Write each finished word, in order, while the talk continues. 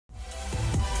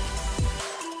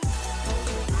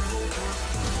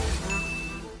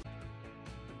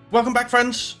Welcome back,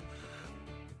 friends.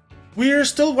 We're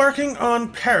still working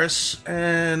on Paris,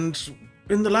 and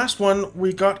in the last one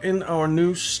we got in our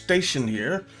new station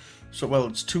here. So, well,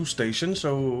 it's two stations.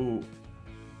 So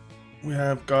we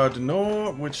have Gare du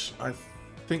Nord, which I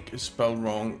think is spelled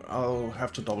wrong. I'll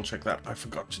have to double check that. I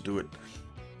forgot to do it.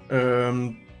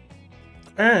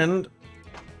 And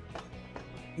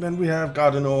then we have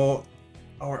Gare du Nord,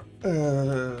 our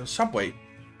subway.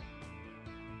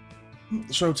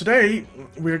 So today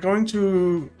we're going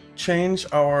to change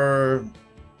our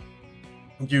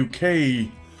UK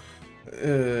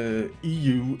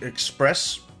EU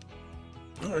Express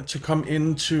to come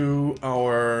into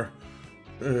our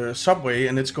subway,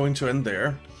 and it's going to end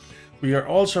there. We are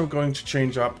also going to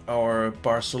change up our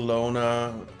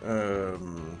Barcelona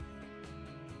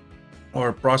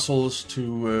or Brussels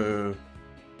to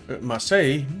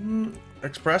Marseille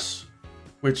Express,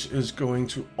 which is going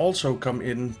to also come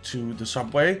into the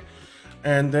subway.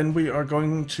 And then we are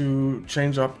going to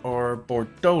change up our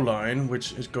Bordeaux line,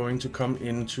 which is going to come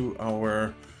into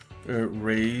our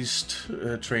raised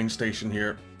train station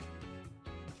here.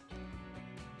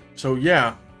 So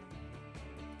yeah.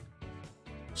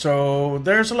 So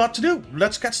there's a lot to do.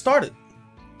 Let's get started.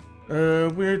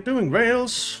 We're doing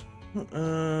rails.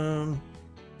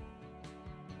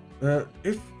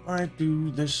 If I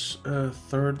do this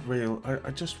third rail,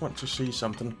 I just want to see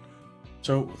something.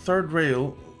 So third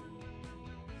rail,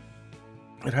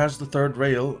 it has the third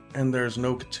rail and there's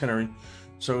no catenary.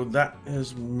 So that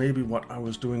is maybe what I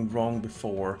was doing wrong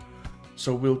before.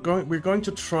 So we're going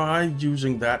to try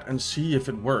using that and see if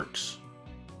it works.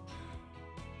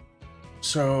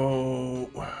 So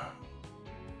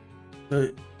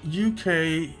the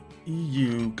UK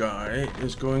EU guy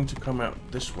is going to come out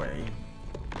this way.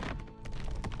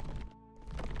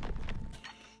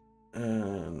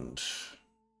 And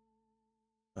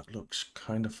that looks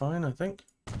kind of fine, I think.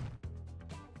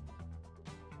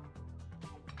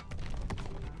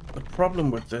 The problem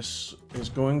with this is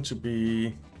going to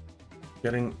be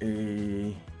getting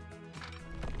a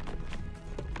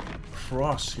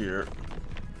cross here,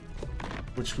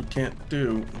 which we can't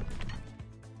do.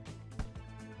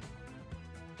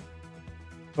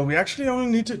 But we actually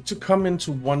only need to come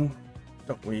into one,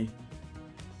 don't we?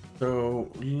 So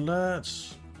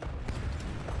let's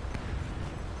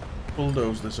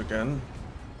bulldoze this again.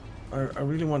 I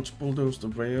really want to bulldoze the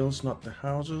rails, not the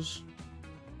houses.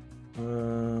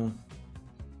 I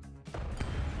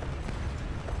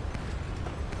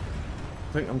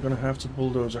think I'm gonna have to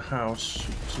bulldoze a house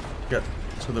to get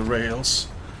to the rails.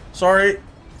 Sorry,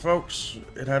 folks,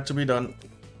 it had to be done.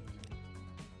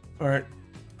 Alright.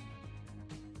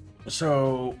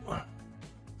 So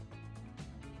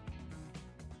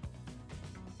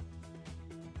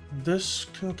this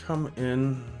can come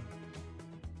in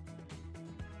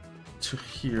to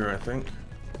here, I think.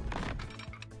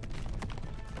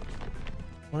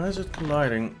 Why is it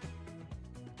colliding?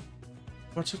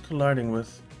 What's it colliding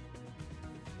with?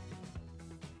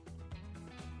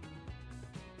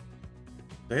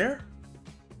 There?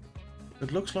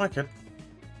 It looks like it.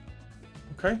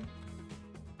 Okay.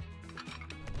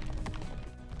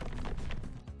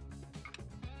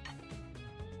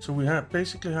 So we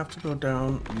basically have to go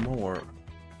down more.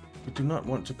 We do not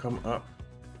want to come up.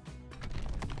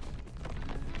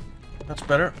 That's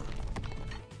better.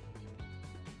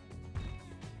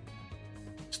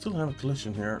 Still have a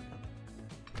collision here.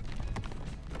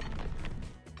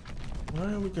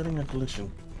 Why are we getting a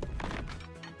collision?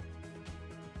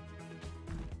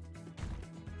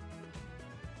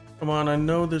 Come on, I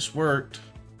know this worked.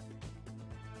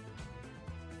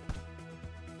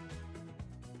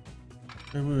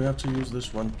 Maybe we have to use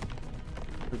this one.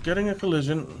 We're getting a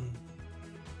collision.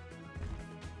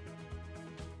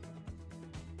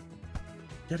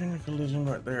 Getting a collision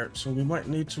right there, so we might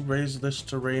need to raise this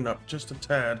terrain up just a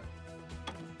tad.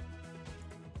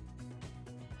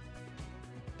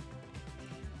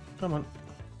 Come on,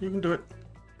 you can do it.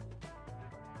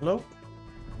 Hello?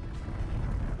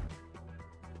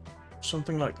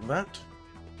 Something like that.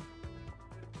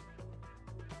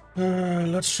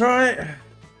 Let's try.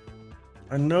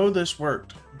 I know this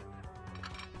worked.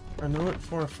 I know it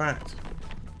for a fact.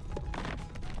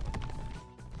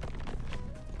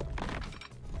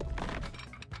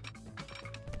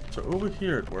 So over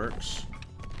here it works,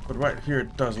 but right here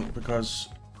it doesn't because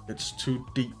it's too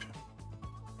deep.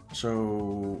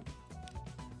 So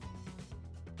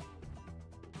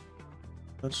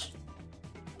let's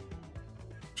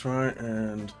try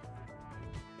and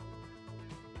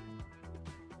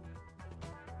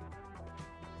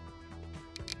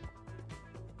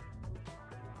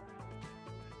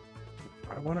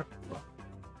I want to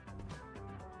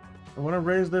I want to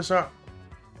raise this up.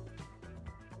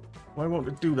 Why won't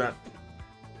it do that?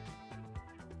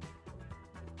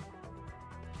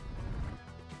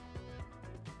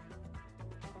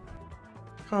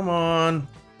 Come on.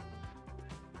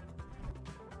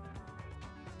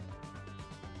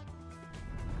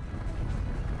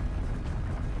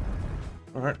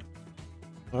 All right.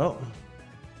 Well,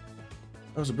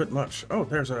 that was a bit much. Oh,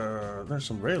 there's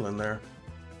some rail in there.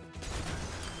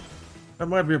 That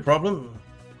might be a problem.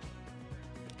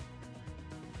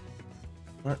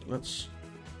 All right, let's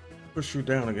push you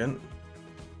down again.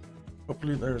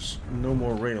 Hopefully there's no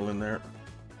more rail in there.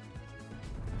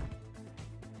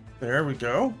 There we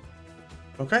go.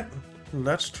 Okay,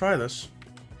 let's try this.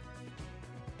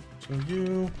 So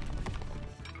you...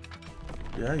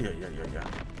 Yeah.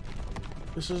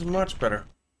 This is much better.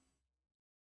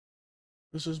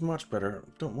 This is much better.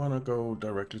 Don't want to go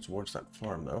directly towards that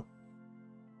farm, though.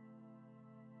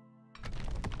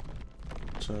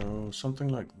 So, something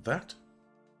like that,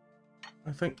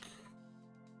 I think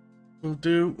will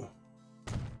do.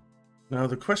 Now,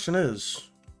 the question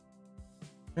is,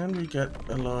 can we get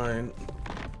a line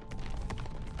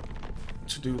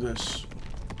to do this?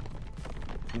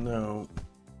 No.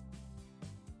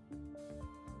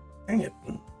 Dang it.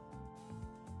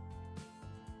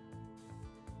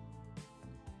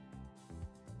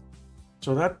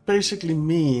 So that basically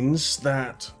means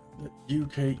that the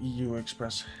UK-EU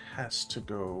Express has to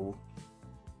go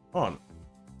on.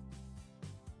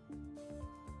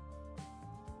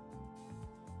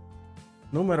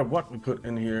 No matter what we put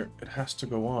in here, it has to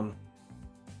go on.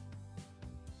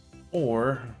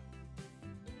 Or,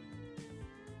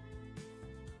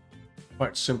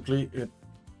 quite simply, it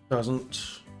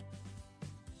doesn't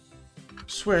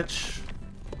switch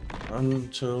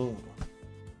until...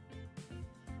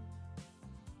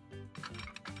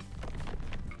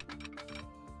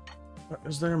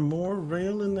 Is there more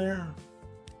rail in there?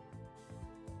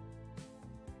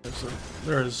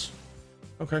 There is.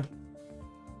 Okay.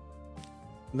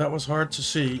 That was hard to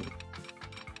see.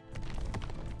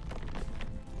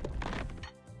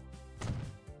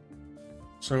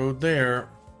 So there.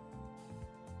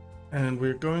 And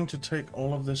we're going to take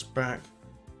all of this back.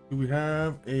 Do we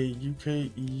have a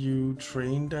UK-EU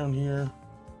train down here?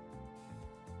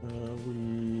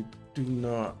 We do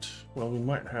not. Well, we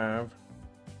might have.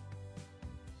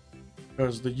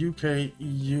 Because the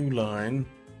UK-EU line...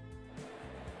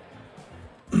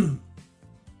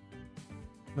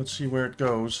 Let's see where it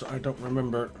goes. I don't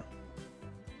remember.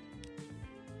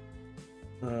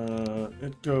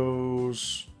 It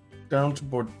goes down to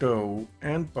Bordeaux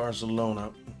and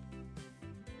Barcelona.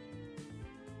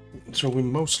 So we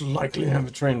most likely have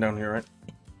a train down here, right?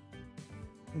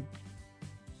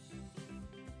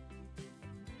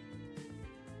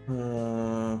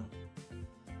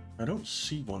 I don't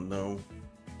see one though.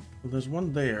 Well, there's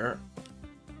one there.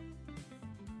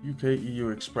 UK-EU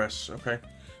Express, okay.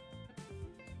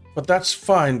 But that's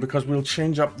fine because we'll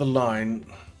change up the line.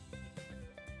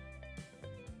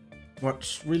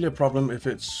 What's really a problem if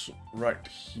it's right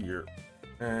here,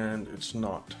 and it's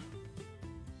not.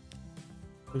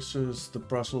 This is the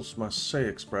Brussels-Marseille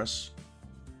Express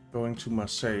going to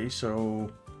Marseille, so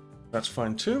that's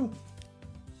fine too.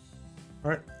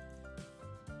 All right.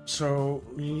 So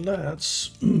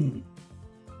let's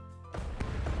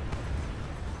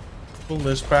pull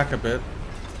this back a bit.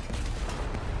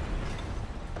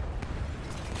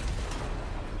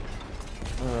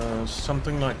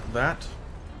 Something like that.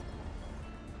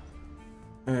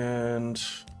 And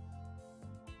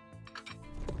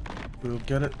we'll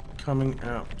get it coming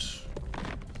out.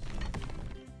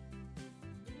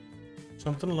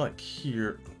 Something like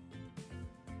here.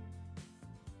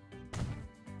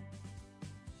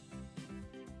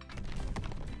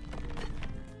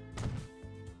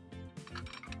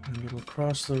 And it'll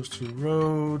cross those two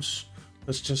roads.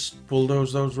 Let's just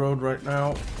bulldoze those roads right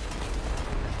now.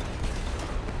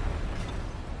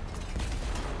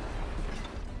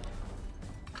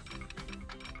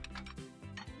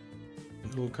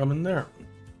 It'll come in there.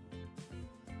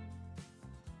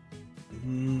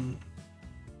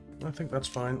 I think that's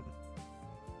fine.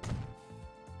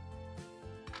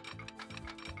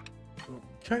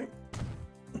 Okay.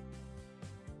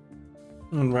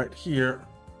 And right here,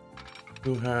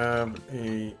 we'll have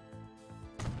a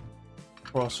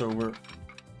crossover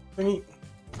thingy.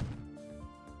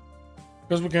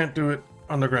 Because we can't do it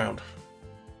underground,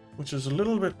 which is a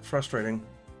little bit frustrating.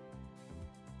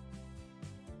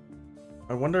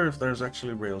 I wonder if there's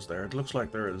actually rails there. It looks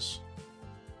like there is.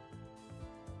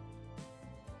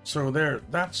 So there,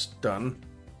 that's done.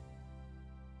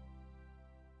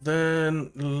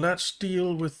 Then let's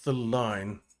deal with the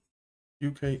line.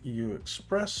 UK EU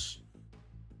Express.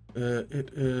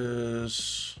 It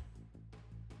is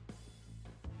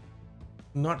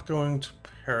not going to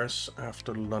Paris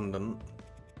after London.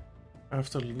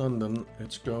 After London,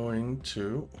 it's going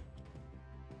to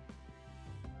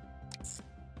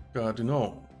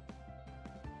Gardino.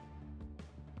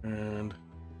 And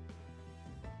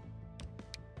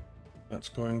that's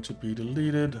going to be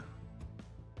deleted.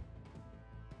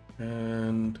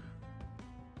 And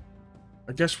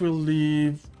I guess we'll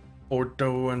leave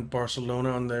Bordeaux and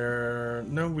Barcelona on there.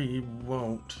 No, we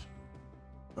won't.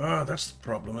 Ah, that's the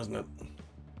problem, isn't it?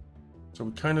 So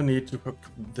we kind of need to hook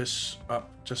this up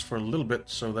just for a little bit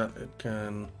so that it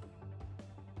can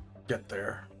get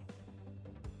there.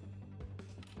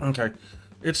 Okay,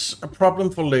 it's a problem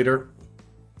for later.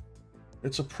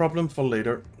 It's a problem for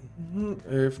later.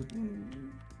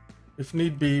 If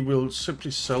need be, we'll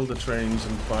simply sell the trains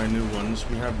and buy new ones.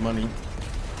 We have money.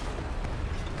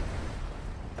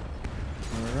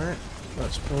 Alright,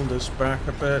 let's pull this back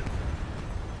a bit.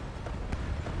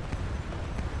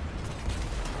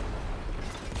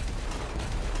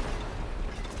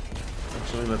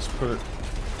 Actually, let's put it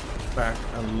back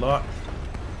a lot,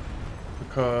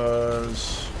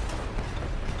 because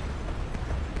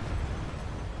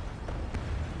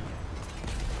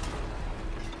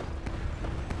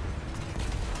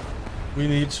we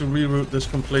need to reroute this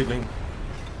completely.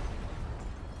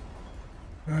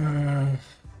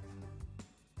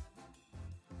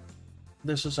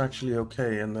 This is actually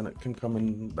okay, and then it can come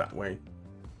in that way.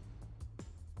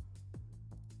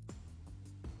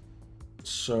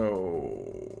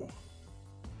 So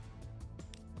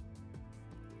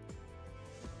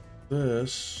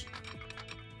this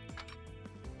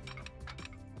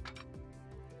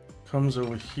comes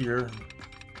over here.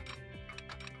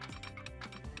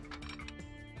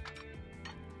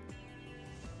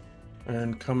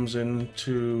 And comes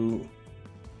into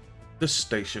this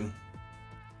station,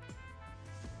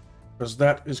 because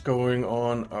that is going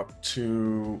on up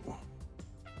to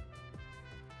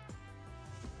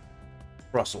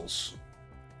Brussels.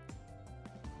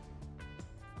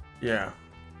 Yeah.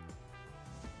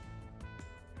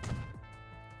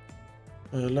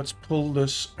 Let's pull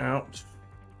this out.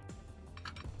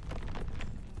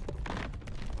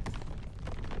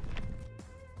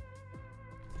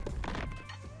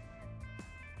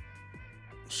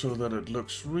 So that it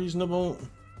looks reasonable.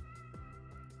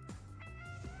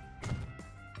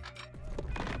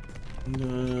 And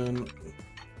then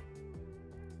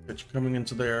get you coming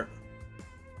into there.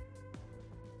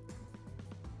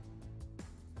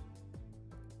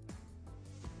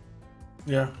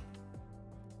 Yeah.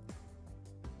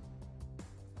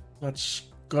 That's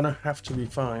gonna have to be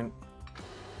fine.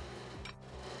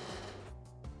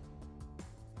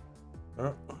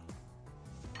 Oh.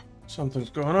 Something's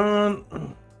going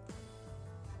on.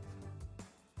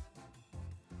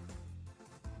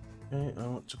 Okay, I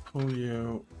want to pull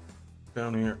you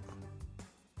down here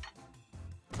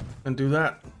and do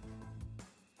that.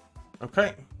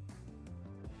 Okay.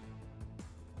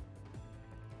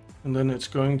 And then it's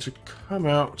going to come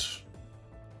out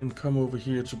and come over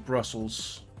here to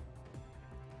Brussels.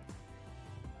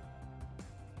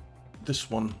 This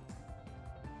one.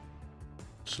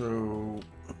 So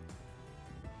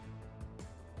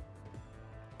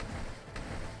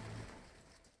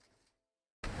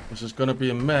this is going to be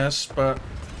a mess, but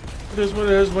it is what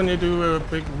it is when you do a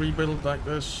big rebuild like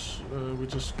this. We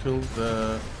just killed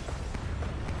the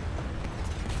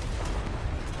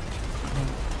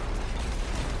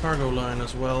cargo line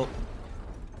as well.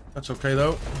 That's okay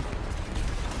though.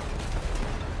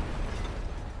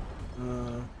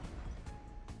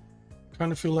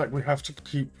 Kind of feel like we have to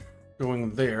keep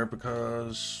going there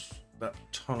because that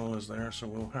tunnel is there, so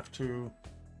we'll have to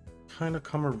kind of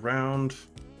come around.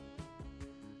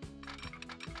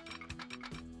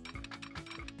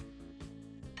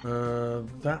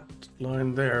 That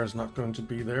line there is not going to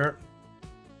be there.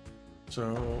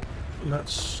 So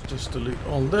let's just delete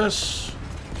all this.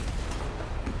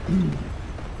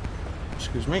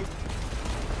 Excuse me.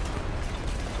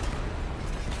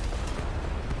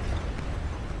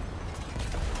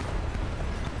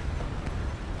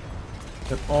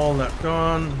 Get all that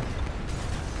gone.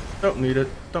 Don't need it.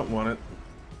 Don't want it.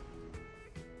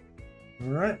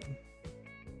 Alright.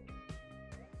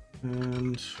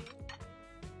 And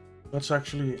let's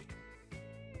actually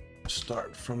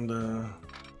start from the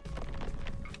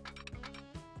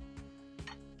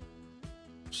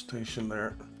station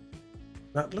there.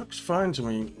 That looks fine to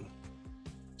me.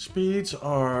 Speeds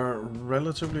are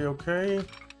relatively okay.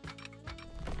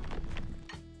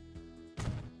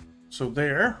 So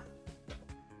there.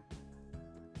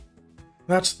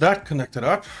 That's that connected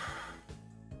up.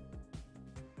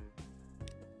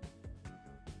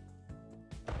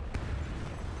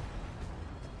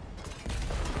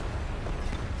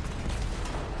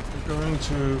 going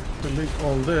to delete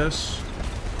all this,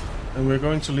 and we're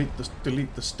going to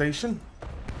delete the station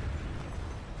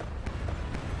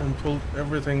and pull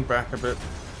everything back a bit.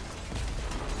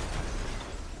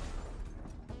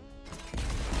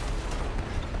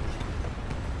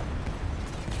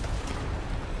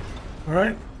 All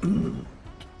right.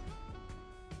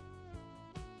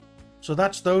 So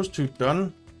that's those two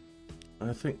done.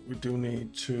 I think we do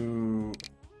need to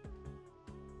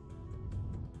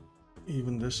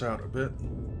even this out a bit.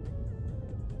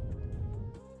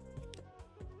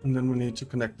 And then we need to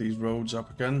connect these roads up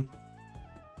again.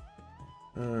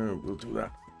 We'll do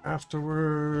that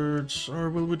afterwards. Or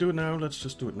will we do it now? Let's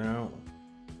just do it now.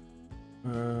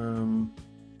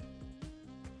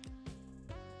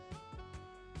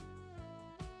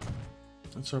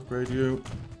 Let's upgrade you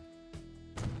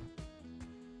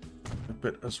a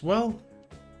bit as well.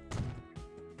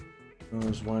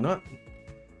 Because why not?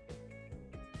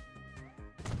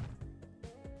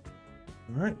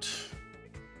 Alright.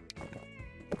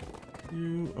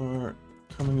 You are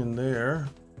coming in there.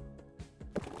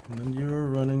 And then you're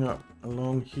running up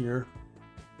along here.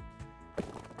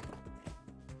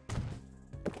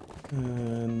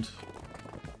 And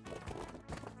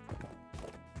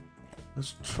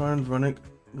let's try and run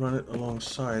it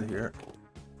alongside here.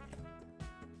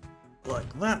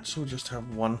 Like that, so we just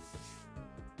have one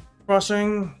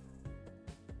crossing.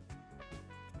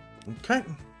 Okay.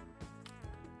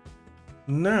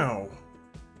 Now,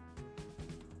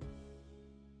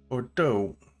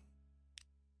 Bordeaux.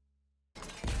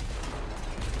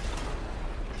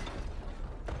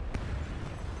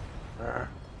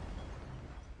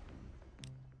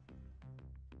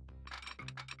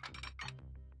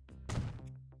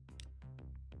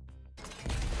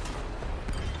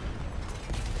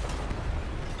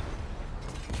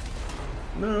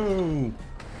 No.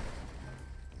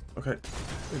 Okay,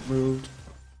 it moved.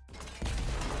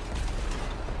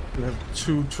 We have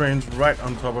two trains right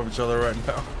on top of each other right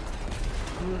now.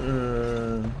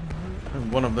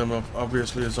 And one of them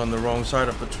obviously is on the wrong side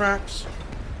of the tracks.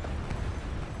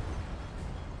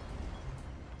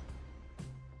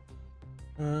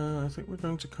 I think we're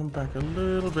going to come back a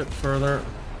little bit further.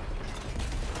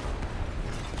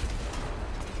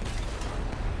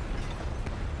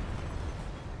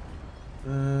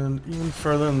 And even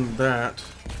further than that.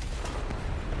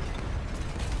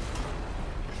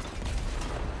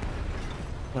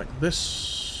 Like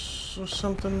this or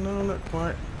something? No, not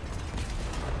quite.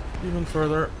 Even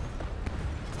further.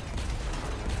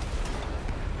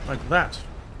 Like that.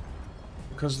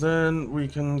 Because then we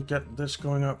can get this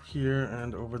going up here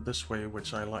and over this way,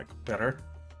 which I like better.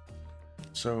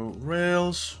 So,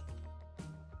 rails.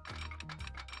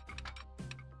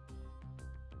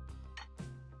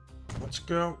 Let's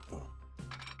go.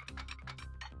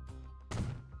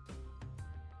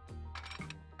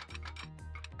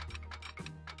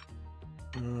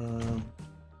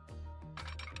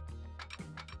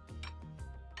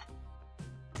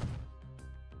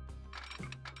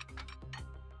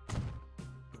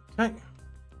 Okay.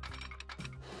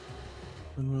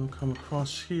 And we'll come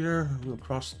across here. We'll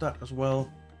cross that as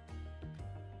well.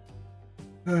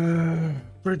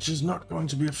 Bridge is not going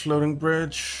to be a floating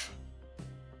bridge.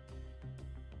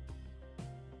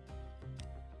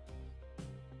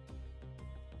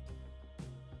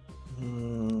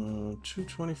 Uh,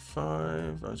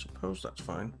 225. I suppose that's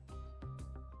fine.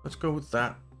 Let's go with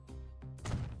that.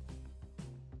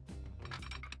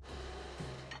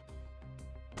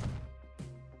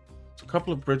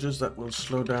 Couple of bridges that will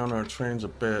slow down our trains a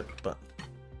bit, but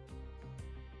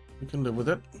we can live with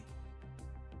it.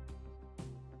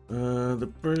 The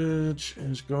bridge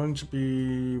is going to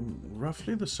be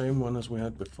roughly the same one as we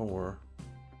had before.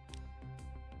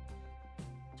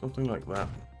 Something like that.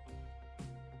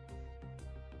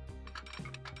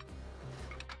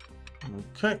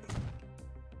 Okay.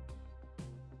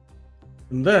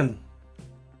 And then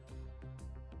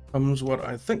comes what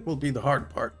I think will be the hard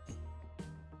part.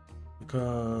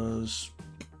 Because,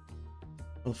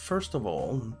 well, first of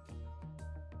all,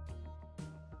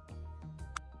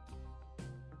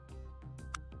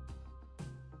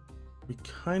 we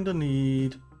kind of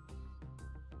need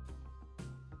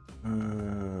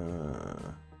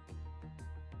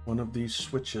one of these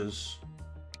switches.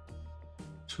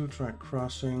 Two-track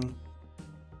crossing.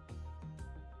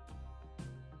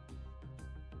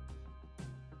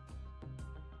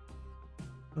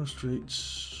 No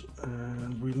streets,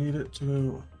 and we need it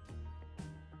to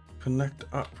connect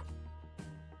up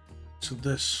to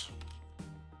this.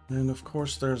 And of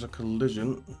course there's a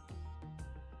collision.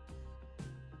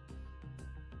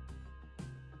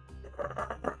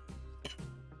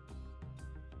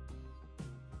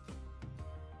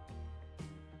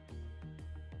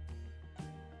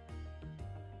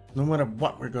 No matter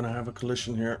what, we're gonna have a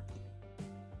collision here.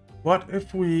 What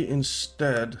if we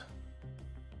instead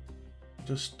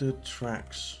just did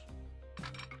tracks?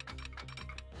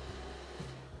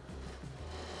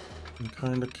 And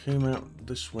kind of came out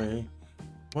this way.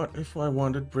 What if I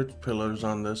wanted bridge pillars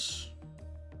on this?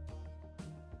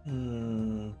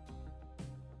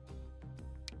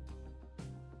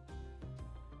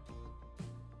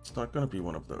 It's not gonna be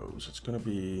one of those. It's gonna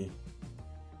be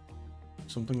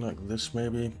something like this,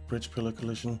 maybe. Bridge pillar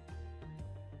collision.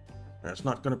 Yeah, it's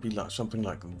not gonna be like something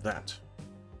like that.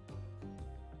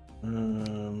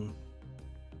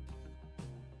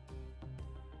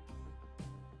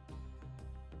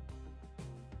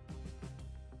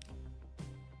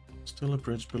 Still a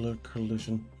bridge pillar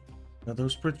collision. Now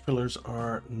those bridge pillars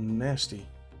are nasty.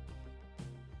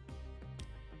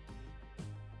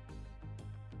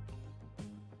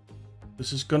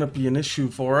 This is gonna be an issue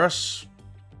for us.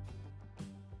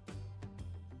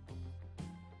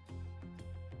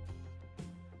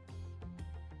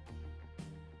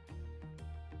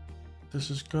 This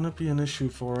is gonna be an issue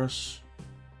for us.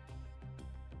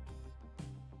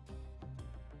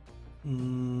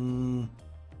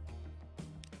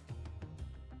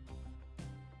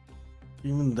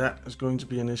 Even that is going to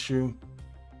be an issue.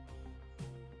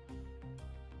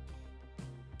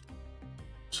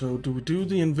 So do we do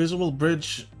the invisible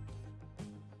bridge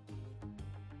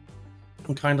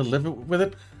and kind of live with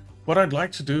it? What I'd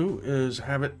like to do is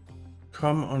have it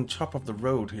come on top of the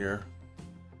road here.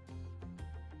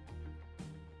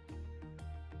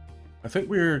 I think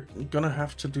we're gonna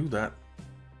have to do that.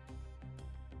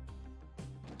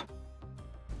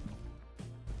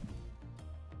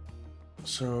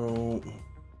 So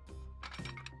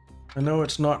I know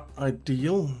it's not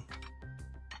ideal,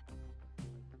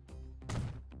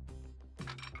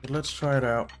 but let's try it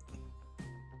out.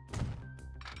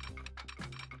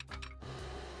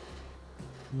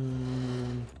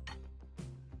 In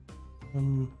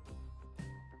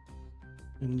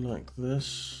like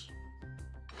this.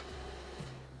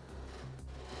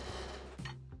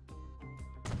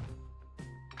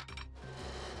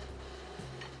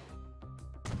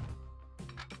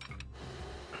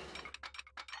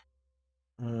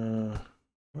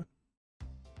 What?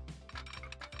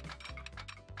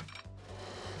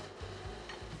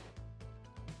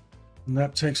 And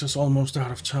that takes us almost out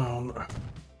of town.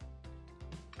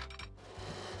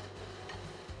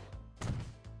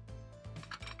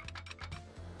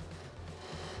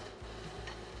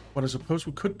 What I suppose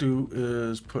we could do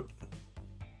is put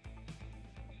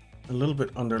a little bit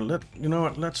under. You know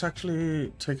what? Let's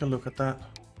actually take a look at that.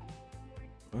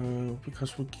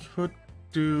 Because we could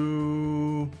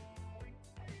do.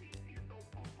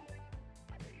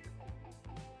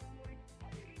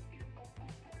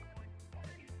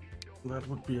 That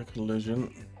would be a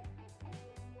collision.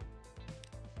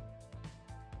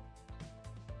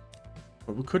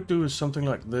 What we could do is something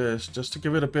like this, just to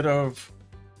give it a bit of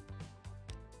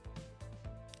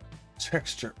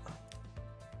texture.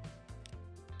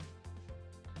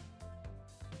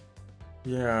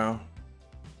 Yeah. You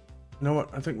know what?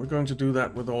 I think we're going to do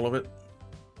that with all of it.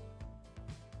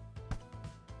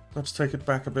 Let's take it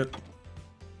back a bit.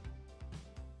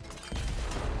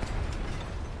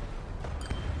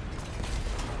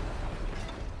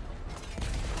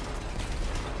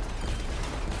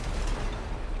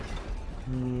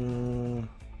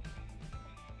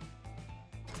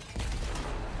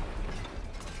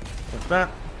 Like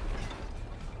that.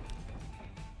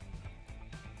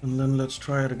 And then let's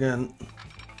try it again.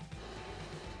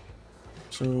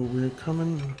 So we're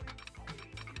coming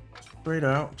straight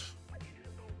out.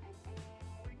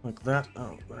 Like that.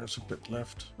 Oh, there's a bit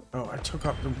left. Oh, I took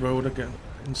up the road again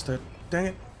instead. Dang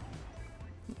it.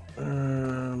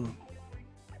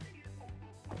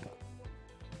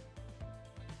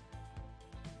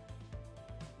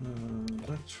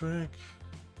 Electric.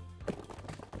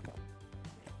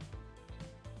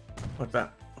 Like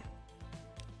that.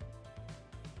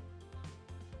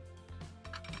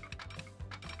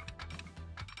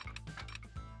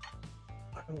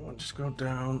 I don't want to just go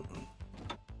down.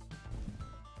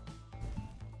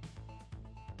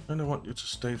 I don't want you to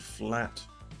stay flat.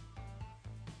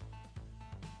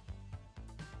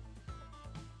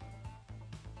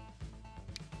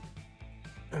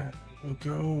 We'll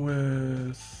go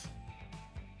with.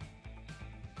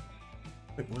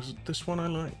 Wait, was it this one I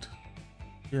liked?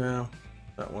 Yeah,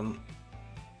 that one.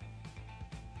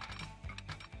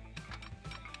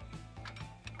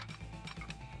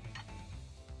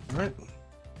 All right.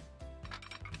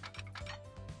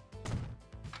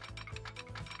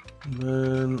 And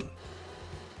then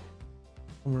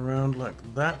come around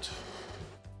like that.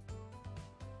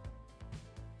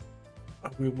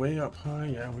 We're way up high.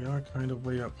 Yeah, we are kind of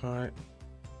way up high.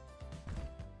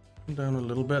 Come down a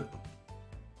little bit.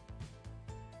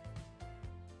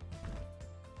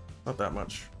 Not that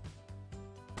much.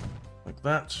 Like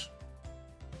that.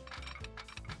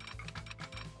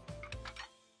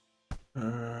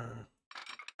 That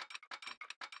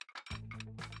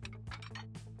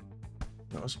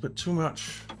was a bit too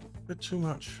much. A bit too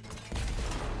much.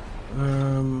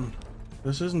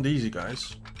 This isn't easy,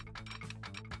 guys.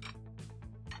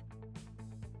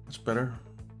 That's better.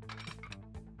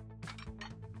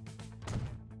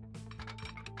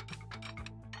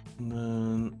 And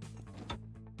then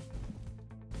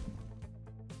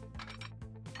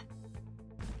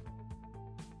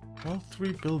all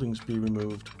 3 buildings be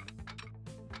removed.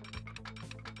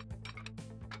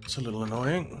 It's a little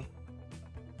annoying.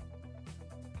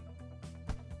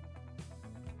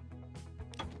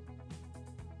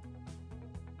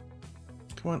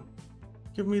 Come on,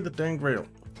 give me the dang rail.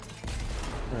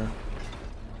 Yeah.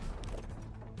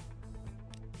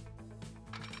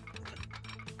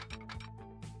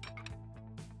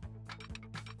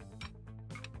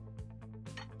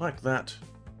 Like that.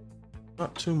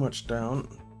 Not too much down.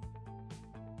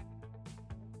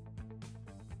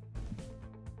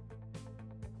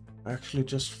 Actually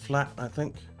just flat, I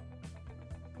think.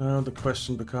 Now the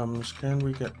question becomes, can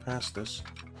we get past this?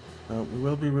 We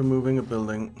will be removing a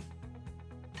building.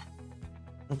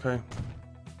 Okay.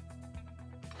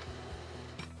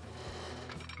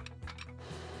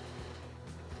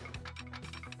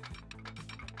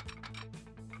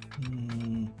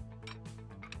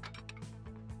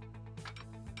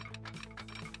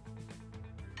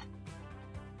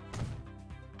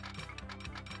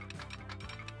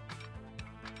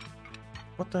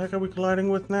 What the heck are we colliding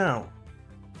with now?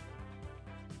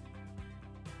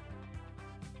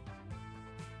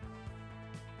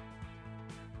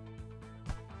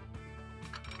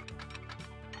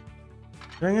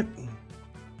 Dang it.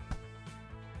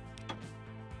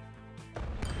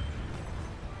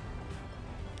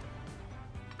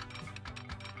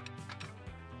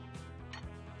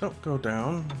 Don't go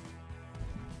down.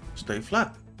 Stay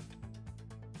flat.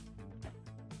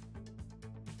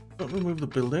 Don't remove the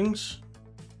buildings.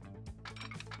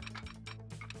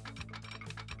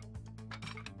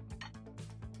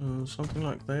 Something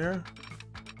like there.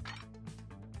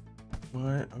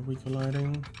 Why are we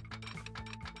colliding?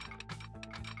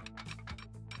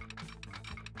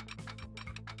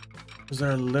 Is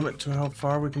there a limit to how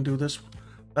far we can do this?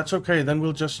 That's okay, then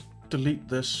we'll just delete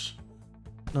this.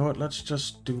 You know what, let's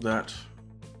just do that.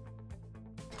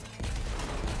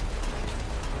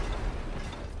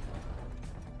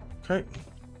 Okay.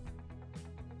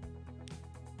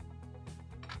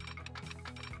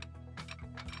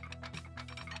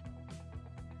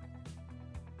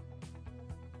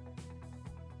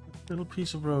 Little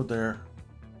piece of road there.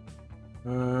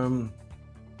 Can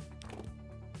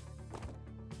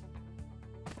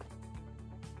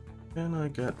I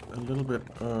get a little bit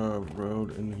of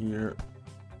road in here?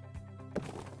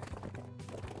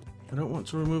 I don't want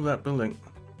to remove that building.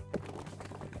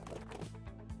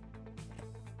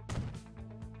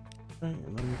 Okay,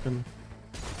 and then we can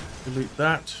delete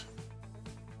that.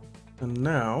 And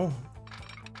now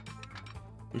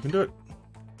we can do it.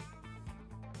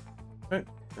 Okay,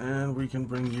 and we can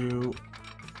bring you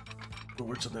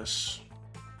over to this.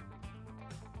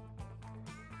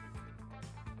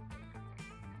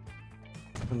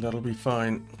 And that'll be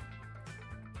fine.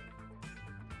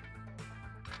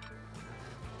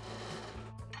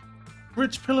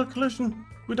 Bridge pillar collision.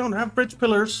 We don't have bridge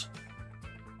pillars.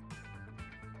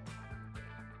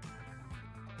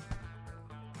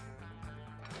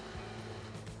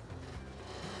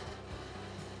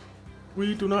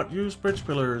 We do not use bridge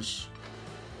pillars.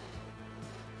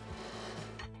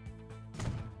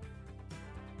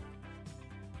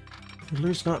 At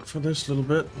least not for this little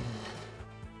bit.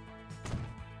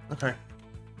 Okay. I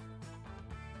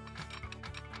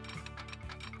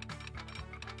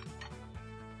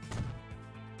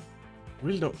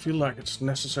really don't feel like it's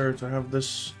necessary to have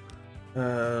this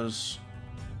as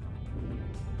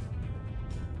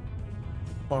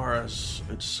far as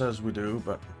it says we do,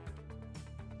 but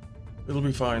it'll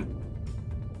be fine.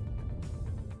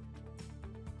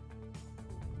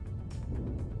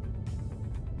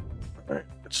 Alright,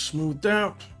 it's smoothed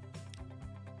out.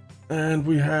 And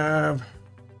we have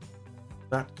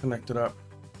that connected up.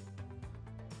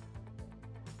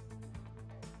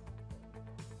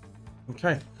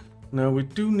 Okay, now we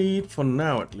do need, for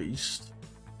now at least,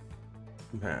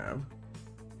 to have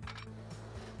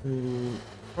a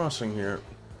crossing here.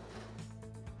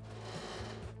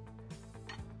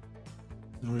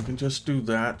 And we can just do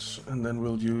that, and then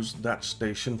we'll use that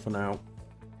station for now.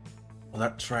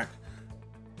 That track.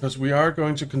 Because we are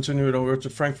going to continue it over to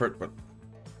Frankfurt, but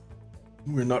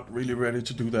we're not really ready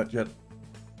to do that yet.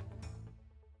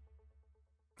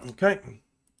 Okay.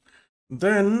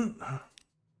 Then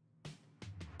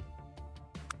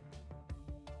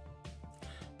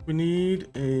we need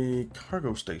a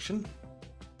cargo station.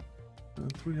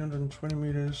 320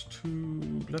 meters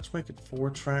to, let's make it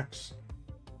 4 tracks.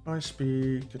 High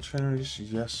speed, catenaries,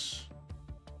 yes.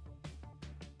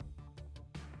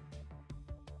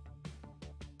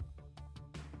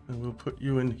 And we'll put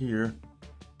you in here.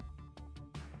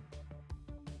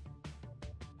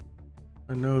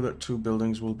 I know that 2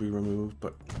 buildings will be removed,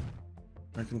 but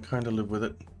I can kind of live with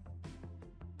it.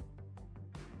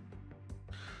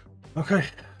 Okay,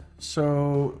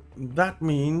 so that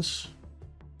means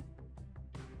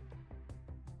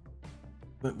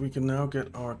that we can now get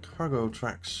our cargo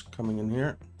tracks coming in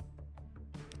here.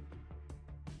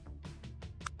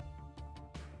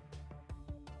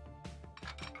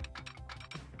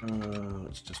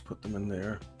 Let's just put them in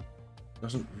there.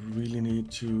 Doesn't really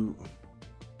need to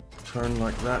turn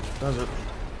like that, does it?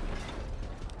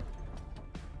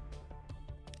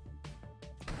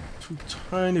 2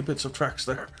 tiny bits of tracks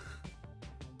there.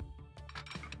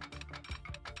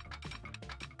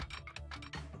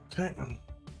 Okay.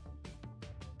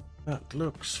 That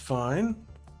looks fine.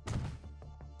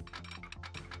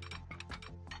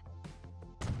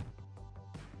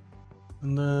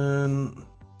 And then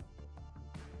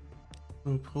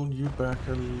we'll pull you back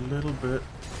a little bit.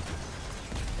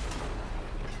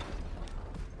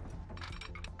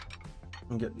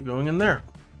 And get you going in there.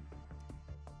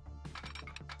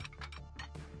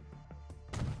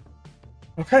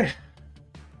 Okay.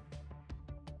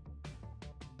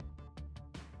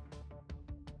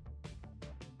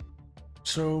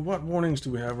 So what warnings do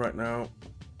we have right now?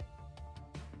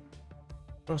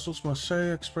 Brussels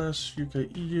Marseille Express,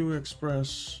 UK EU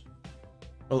Express.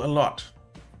 Well, a lot.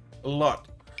 A lot.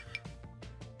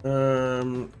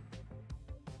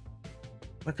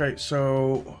 Okay,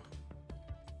 so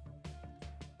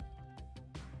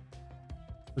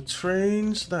the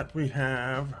trains that we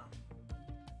have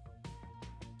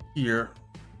here,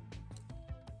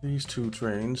 these 2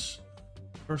 trains,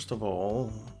 first of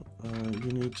all,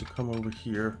 you need to come over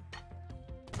here.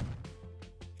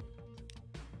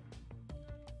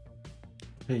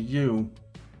 Hey, you.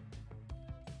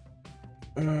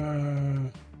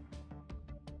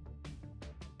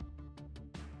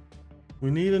 We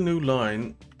need a new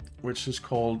line, which is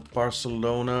called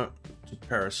Barcelona to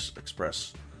Paris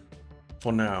Express.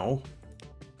 For now.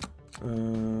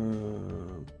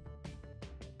 We'll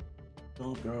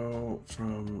go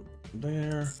from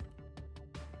there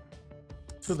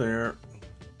to there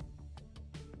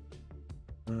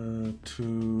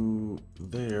to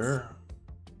there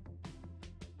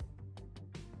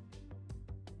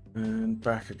and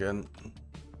back again,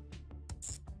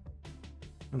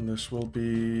 and this will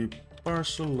be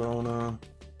Barcelona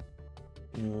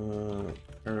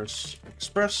Paris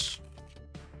Express.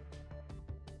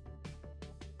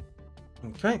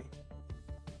 Okay,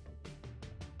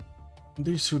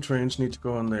 these 2 trains need to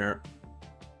go on there.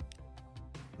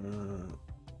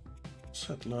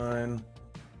 Set line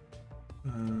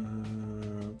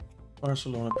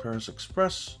Barcelona Paris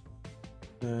Express,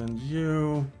 and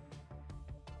you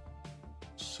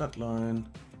set line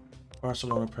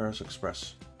Barcelona Paris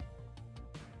Express.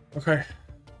 Okay,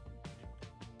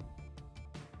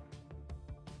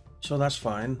 so that's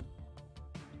fine.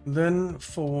 Then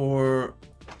for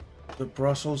the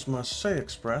Brussels Marseille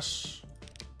Express,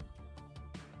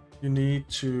 you need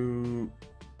to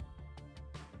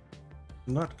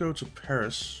not go to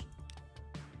Paris,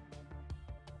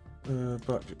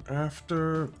 but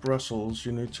after Brussels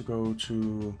you need to go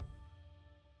to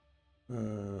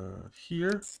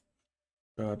here,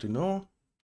 Gare du Nord.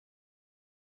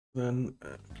 Then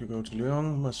you go to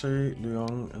Lyon, Marseille,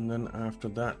 Lyon, and then after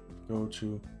that go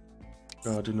to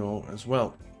Gare du Nord as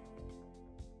well.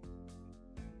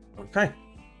 Okay,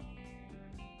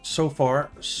 so far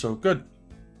so good.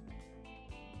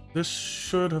 This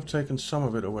should have taken some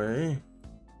of it away.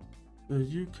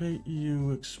 The UK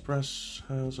EU Express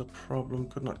has a problem,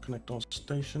 could not connect all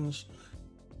stations.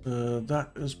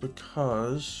 That is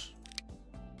because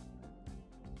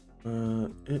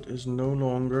it is no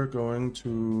longer going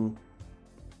to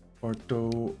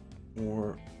Bordeaux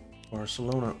or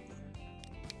Barcelona.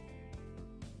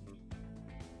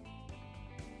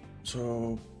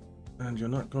 So, and you're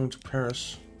not going to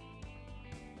Paris.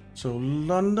 So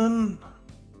London,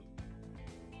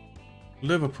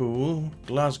 Liverpool,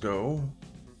 Glasgow,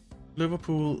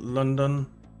 Liverpool, London,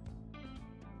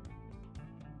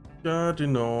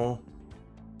 Gardino.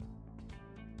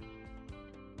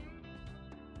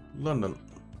 London.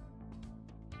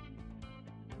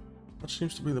 That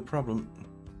seems to be the problem.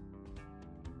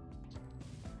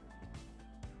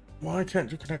 Why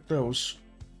can't you connect those?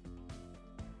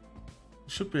 You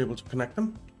should be able to connect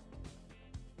them.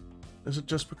 Is it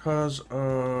just because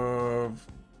of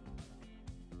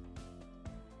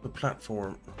the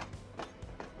platform?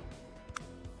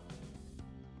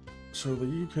 So the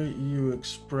UK-EU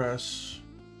Express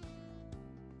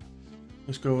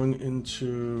is going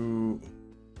into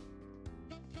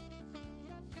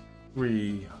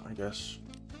 3, I guess.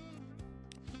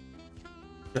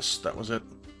 Yes, that was it.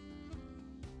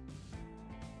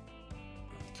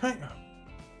 Okay.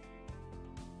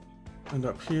 And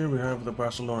up here we have the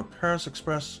Barcelona-Paris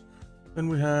Express. Then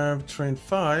we have train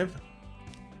 5.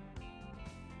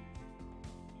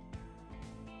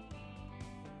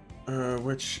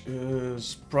 Which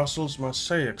is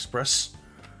Brussels-Marseille Express.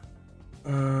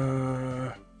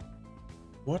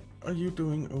 What are you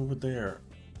doing over there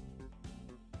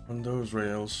on those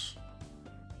rails?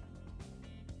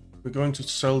 We're going to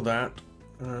sell that.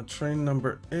 Train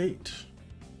number 8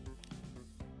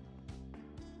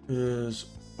 is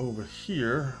over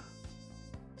here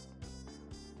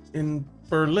in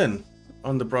Berlin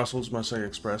on the Brussels-Marseille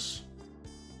Express.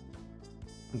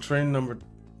 And train number...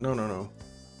 No.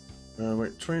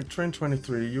 Wait, train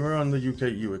 23, you are on the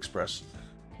UK-EU Express.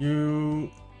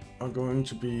 You are going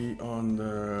to be on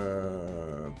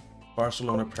the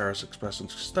Barcelona-Paris Express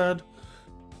instead.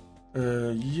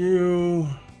 You...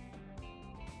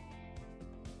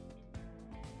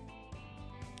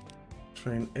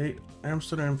 Train 8,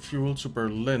 Amsterdam fuel to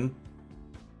Berlin.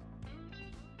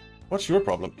 What's your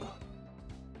problem?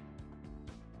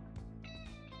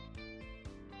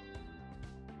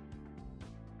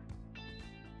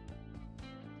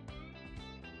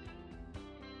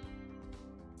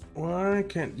 Why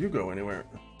can't you go anywhere?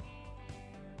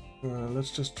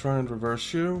 Let's just try and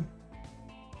reverse you.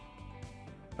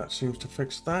 That seems to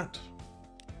fix that.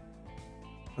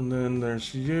 And then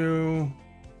there's you.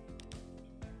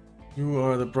 You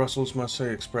are the Brussels-Marseille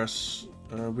Express.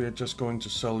 We are just going to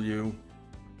sell you.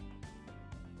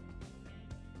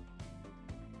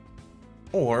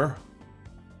 Or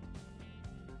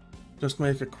just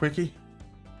make a quickie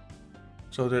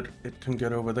so that it can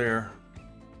get over there.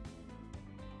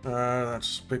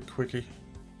 That's a big quickie.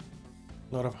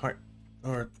 A lot of height,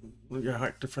 or yeah,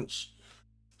 height difference.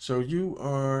 So you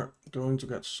are going to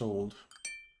get sold.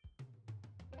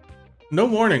 No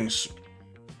warnings.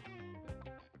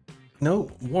 No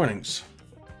warnings.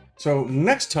 So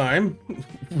next time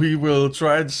we will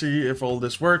try and see if all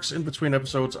this works. In between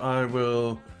episodes I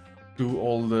will do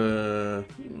all the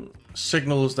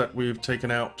signals that we've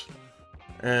taken out.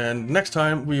 And next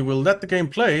time we will let the game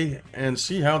play and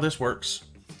see how this works.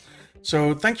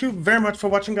 So thank you very much for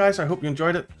watching, guys. I hope you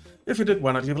enjoyed it. If you did,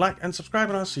 why not leave a like and subscribe,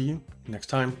 and I'll see you next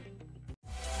time.